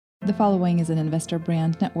The following is an Investor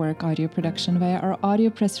Brand Network audio production via our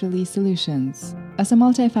audio press release solutions. As a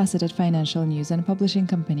multifaceted financial news and publishing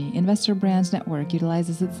company, Investor Brand Network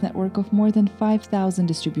utilizes its network of more than 5,000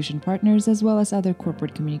 distribution partners as well as other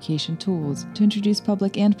corporate communication tools to introduce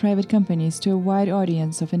public and private companies to a wide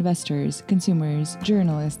audience of investors, consumers,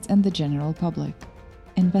 journalists, and the general public.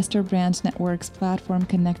 Investor Brand Network's platform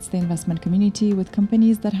connects the investment community with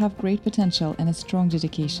companies that have great potential and a strong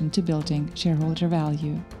dedication to building shareholder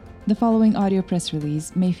value. The following audio press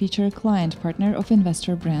release may feature a client partner of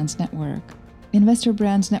Investor Brand Network. Investor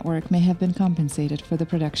Brand Network may have been compensated for the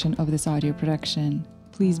production of this audio production.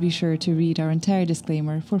 Please be sure to read our entire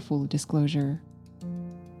disclaimer for full disclosure.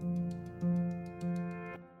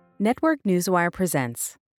 Network Newswire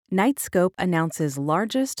presents Knightscope announces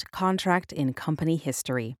largest contract in company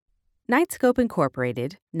history. Knightscope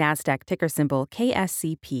Incorporated, NASDAQ ticker symbol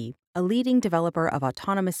KSCP, a leading developer of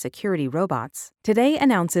autonomous security robots, today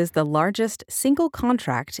announces the largest single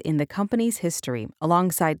contract in the company's history,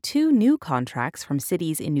 alongside two new contracts from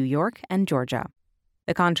cities in New York and Georgia.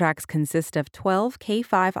 The contracts consist of 12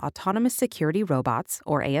 K5 autonomous security robots,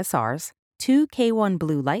 or ASRs, 2 K1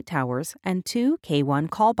 blue light towers, and 2 K1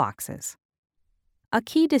 call boxes. A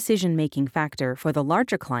key decision-making factor for the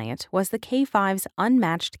larger client was the K5's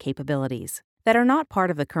unmatched capabilities that are not part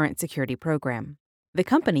of the current security program. The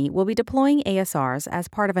company will be deploying ASRs as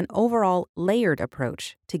part of an overall layered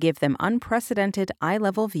approach to give them unprecedented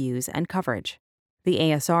eye-level views and coverage. The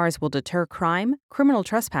ASRs will deter crime, criminal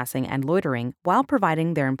trespassing, and loitering while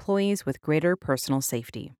providing their employees with greater personal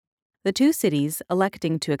safety. The two cities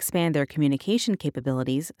electing to expand their communication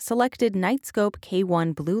capabilities selected Knightscope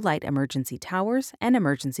K1 blue light emergency towers and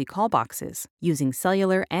emergency call boxes, using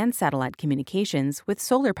cellular and satellite communications with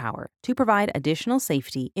solar power to provide additional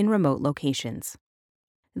safety in remote locations.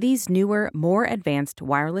 These newer, more advanced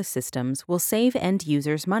wireless systems will save end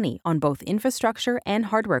users money on both infrastructure and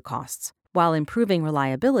hardware costs, while improving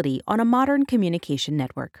reliability on a modern communication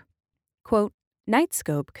network. Quote,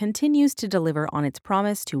 Knightscope continues to deliver on its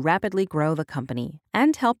promise to rapidly grow the company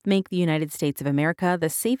and help make the United States of America the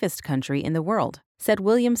safest country in the world, said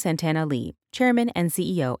William Santana Lee, chairman and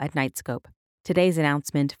CEO at Knightscope. Today's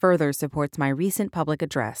announcement further supports my recent public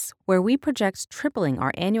address, where we project tripling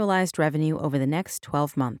our annualized revenue over the next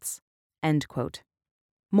 12 months. End quote.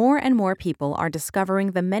 More and more people are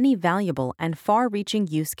discovering the many valuable and far-reaching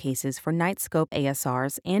use cases for Knightscope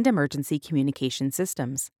ASRs and emergency communication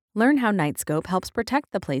systems. Learn how Knightscope helps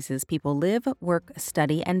protect the places people live, work,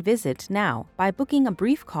 study, and visit now by booking a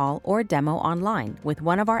brief call or demo online with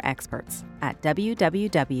one of our experts at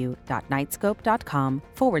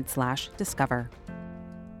www.knightscope.com/discover.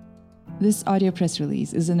 This audio press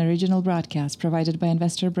release is an original broadcast provided by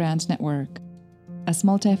Investor Brand Network, a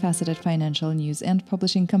multifaceted financial news and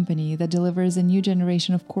publishing company that delivers a new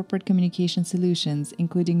generation of corporate communication solutions,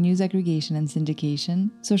 including news aggregation and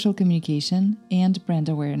syndication, social communication, and brand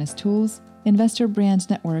awareness tools. Investor Brand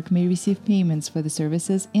Network may receive payments for the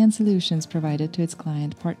services and solutions provided to its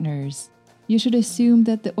client partners. You should assume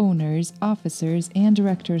that the owners, officers, and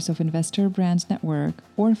directors of Investor Brand Network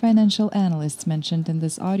or financial analysts mentioned in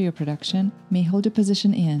this audio production may hold a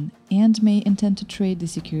position in and may intend to trade the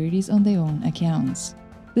securities on their own accounts.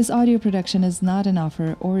 This audio production is not an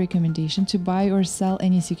offer or recommendation to buy or sell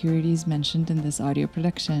any securities mentioned in this audio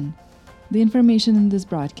production. The information in this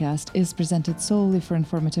broadcast is presented solely for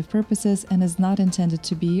informative purposes and is not intended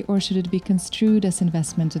to be or should it be construed as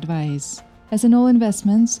investment advice. As in all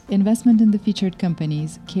investments, investment in the featured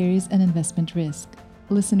companies carries an investment risk.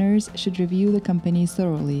 Listeners should review the companies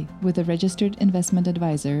thoroughly with a registered investment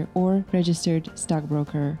advisor or registered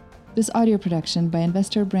stockbroker. This audio production by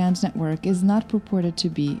Investor Brand Network is not purported to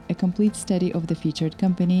be a complete study of the featured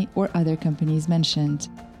company or other companies mentioned.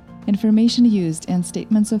 Information used and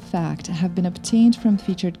statements of fact have been obtained from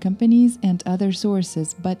featured companies and other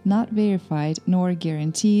sources but not verified nor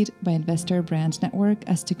guaranteed by Investor Brand Network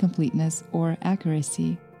as to completeness or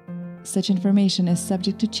accuracy. Such information is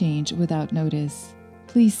subject to change without notice.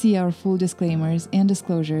 Please see our full disclaimers and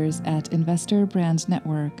disclosures at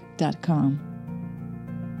investorbrandnetwork.com.